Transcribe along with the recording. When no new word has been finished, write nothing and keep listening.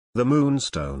The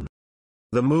Moonstone.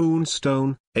 The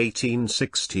Moonstone,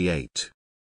 1868.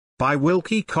 By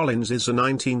Wilkie Collins is a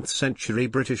 19th-century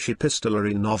British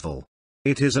epistolary novel.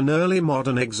 It is an early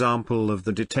modern example of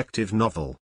the detective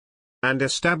novel, and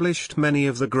established many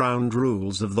of the ground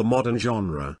rules of the modern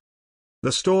genre.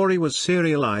 The story was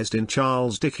serialized in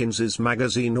Charles Dickens's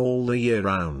magazine All the Year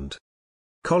Round.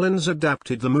 Collins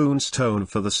adapted The Moonstone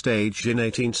for the stage in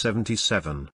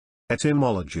 1877.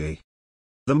 Etymology.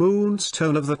 The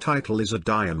moonstone of the title is a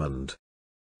diamond,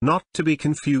 not to be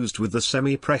confused with the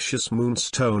semi-precious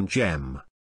moonstone gem.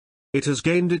 It has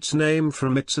gained its name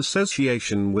from its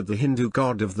association with the Hindu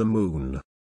god of the moon,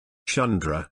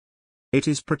 Chandra. It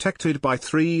is protected by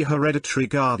 3 hereditary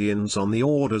guardians on the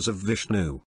orders of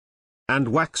Vishnu, and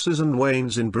waxes and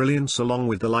wanes in brilliance along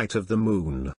with the light of the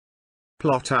moon.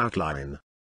 Plot outline.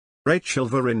 Rachel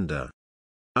Verinder,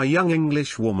 a young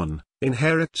English woman,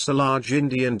 inherits a large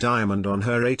Indian diamond on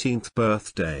her 18th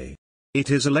birthday.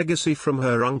 It is a legacy from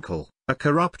her uncle, a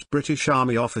corrupt British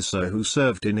Army officer who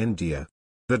served in India.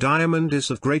 The diamond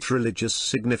is of great religious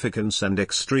significance and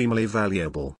extremely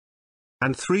valuable,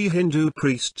 and 3 Hindu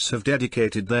priests have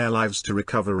dedicated their lives to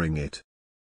recovering it.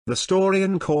 The story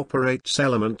incorporates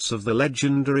elements of the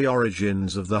legendary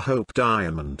origins of the Hope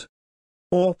diamond,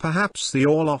 or perhaps the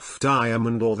Orloff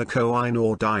diamond or the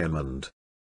Koh-i-Noor diamond.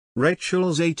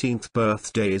 Rachel's 18th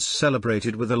birthday is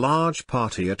celebrated with a large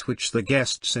party at which the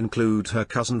guests include her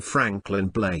cousin Franklin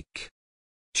Blake.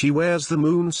 She wears the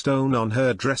moonstone on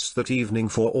her dress that evening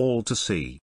for all to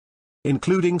see,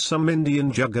 including some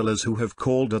Indian jugglers who have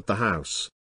called at the house.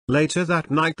 Later that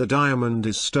night the diamond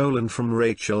is stolen from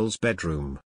Rachel's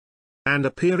bedroom, and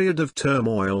a period of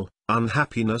turmoil,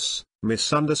 unhappiness,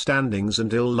 misunderstandings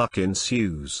and ill luck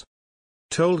ensues,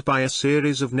 told by a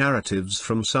series of narratives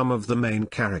from some of the main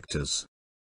characters.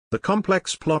 The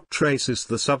complex plot traces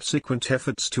the subsequent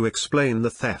efforts to explain the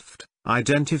theft,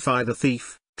 identify the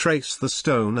thief, trace the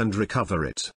stone and recover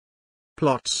it.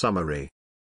 Plot summary.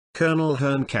 Colonel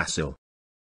Herncastle,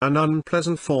 an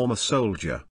unpleasant former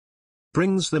soldier,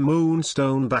 brings the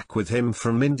moonstone back with him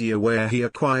from India where he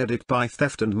acquired it by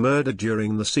theft and murder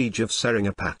during the siege of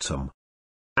Seringapatam.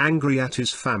 Angry at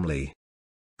his family,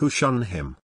 who shun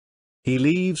him, he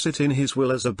leaves it in his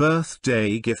will as a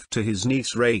birthday gift to his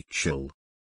niece Rachel,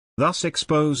 thus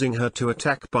exposing her to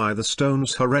attack by the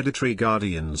stone's hereditary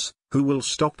guardians, who will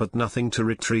stop at nothing to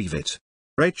retrieve it.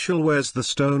 Rachel wears the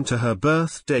stone to her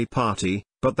birthday party,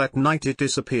 but that night it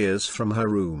disappears from her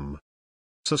room.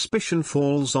 Suspicion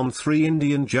falls on 3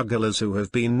 Indian jugglers who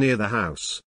have been near the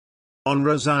house. On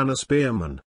Rosanna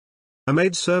Spearman, a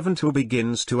maidservant who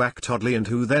begins to act oddly and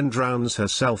who then drowns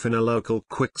herself in a local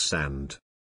quicksand.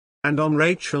 And on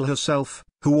Rachel herself,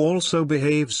 who also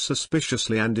behaves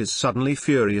suspiciously and is suddenly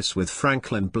furious with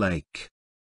Franklin Blake,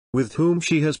 with whom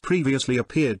she has previously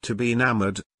appeared to be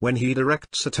enamored, when he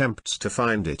directs attempts to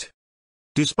find it.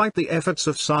 Despite the efforts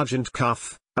of Sergeant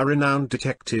Cuff, a renowned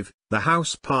detective, the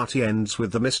house party ends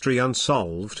with the mystery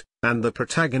unsolved, and the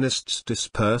protagonists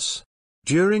disperse.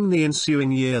 During the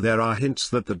ensuing year there are hints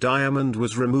that the diamond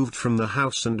was removed from the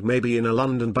house and may be in a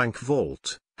London bank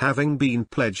vault, having been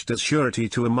pledged as surety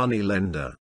to a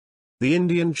money-lender. The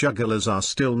Indian jugglers are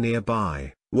still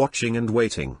nearby, watching and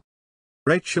waiting.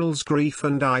 Rachel's grief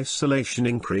and isolation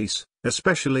increase,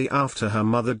 especially after her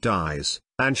mother dies,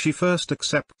 and she first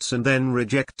accepts and then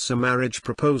rejects a marriage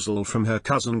proposal from her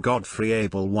cousin Godfrey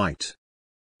Abel White,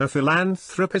 a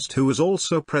philanthropist who was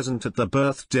also present at the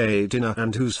birthday dinner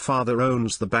and whose father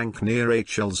owns the bank near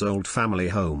Rachel's old family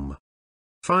home.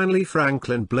 Finally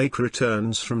Franklin Blake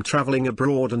returns from traveling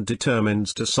abroad and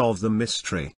determines to solve the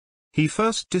mystery. He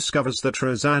first discovers that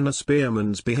Rosanna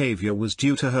Spearman's behavior was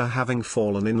due to her having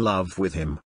fallen in love with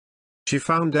him. She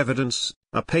found evidence,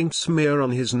 a paint smear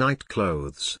on his night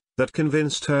clothes, that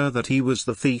convinced her that he was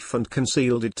the thief and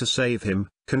concealed it to save him,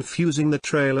 confusing the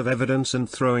trail of evidence and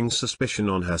throwing suspicion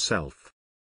on herself.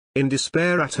 In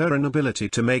despair at her inability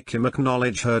to make him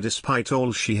acknowledge her despite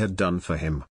all she had done for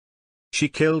him, she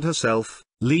killed herself,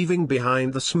 leaving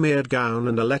behind the smeared gown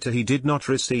and a letter he did not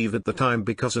receive at the time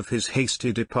because of his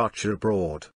hasty departure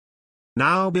abroad.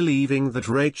 Now believing that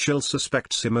Rachel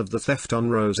suspects him of the theft on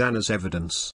Rosanna's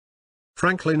evidence,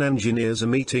 Franklin engineers a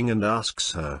meeting and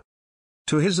asks her.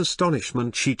 To his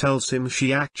astonishment she tells him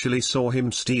she actually saw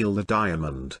him steal the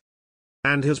diamond,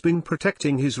 and has been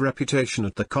protecting his reputation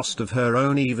at the cost of her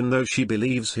own even though she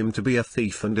believes him to be a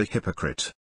thief and a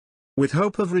hypocrite. With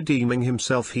hope of redeeming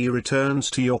himself he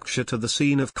returns to Yorkshire to the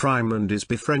scene of crime and is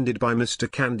befriended by Mr.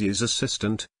 Candy's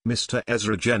assistant, Mr.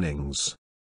 Ezra Jennings.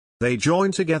 They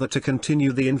join together to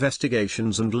continue the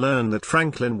investigations and learn that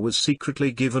Franklin was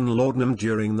secretly given laudanum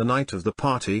during the night of the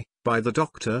party, by the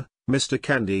doctor, Mr.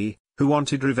 Candy, who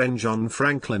wanted revenge on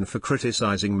Franklin for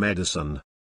criticizing medicine.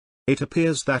 It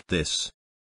appears that this,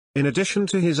 in addition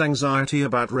to his anxiety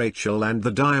about Rachel and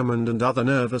the diamond and other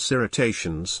nervous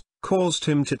irritations, caused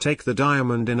him to take the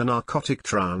diamond in a narcotic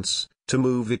trance, to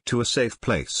move it to a safe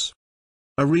place.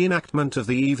 A reenactment of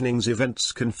the evening's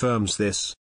events confirms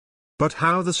this. But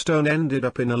how the stone ended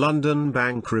up in a London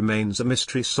bank remains a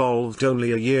mystery solved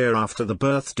only a year after the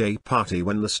birthday party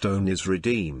when the stone is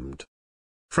redeemed.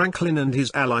 Franklin and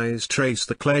his allies trace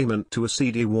the claimant to a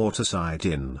seedy waterside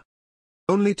inn,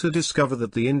 only to discover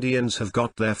that the Indians have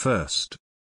got there first.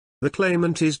 The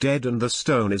claimant is dead and the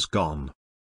stone is gone.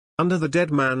 Under the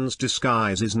dead man's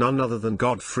disguise is none other than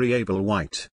Godfrey Abel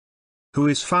White, who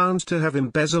is found to have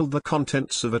embezzled the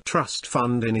contents of a trust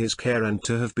fund in his care and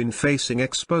to have been facing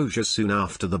exposure soon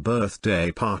after the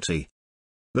birthday party.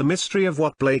 The mystery of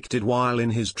what Blake did while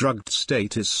in his drugged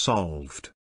state is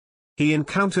solved. He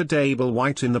encountered Abel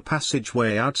White in the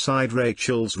passageway outside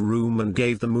Rachel's room and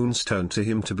gave the Moonstone to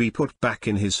him to be put back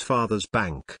in his father's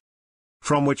bank,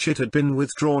 from which it had been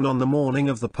withdrawn on the morning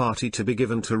of the party to be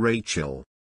given to Rachel.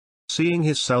 Seeing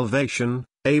his salvation,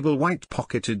 Abel White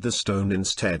pocketed the stone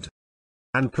instead,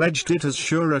 and pledged it as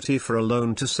surety for a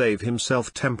loan to save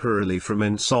himself temporarily from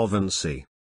insolvency.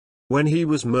 When he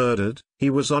was murdered, he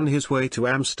was on his way to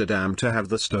Amsterdam to have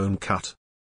the stone cut.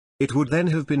 It would then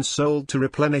have been sold to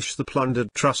replenish the plundered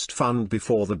trust fund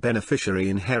before the beneficiary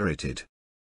inherited.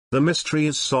 The mystery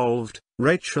is solved,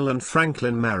 Rachel and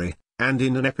Franklin marry, and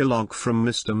in an epilogue from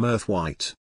Mr.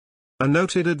 Murthwaite, a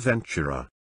noted adventurer,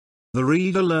 the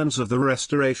reader learns of the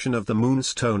restoration of the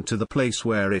Moonstone to the place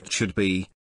where it should be,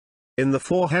 in the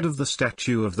forehead of the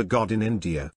statue of the god in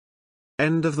India.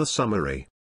 End of the summary.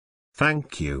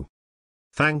 Thank you.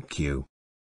 Thank you.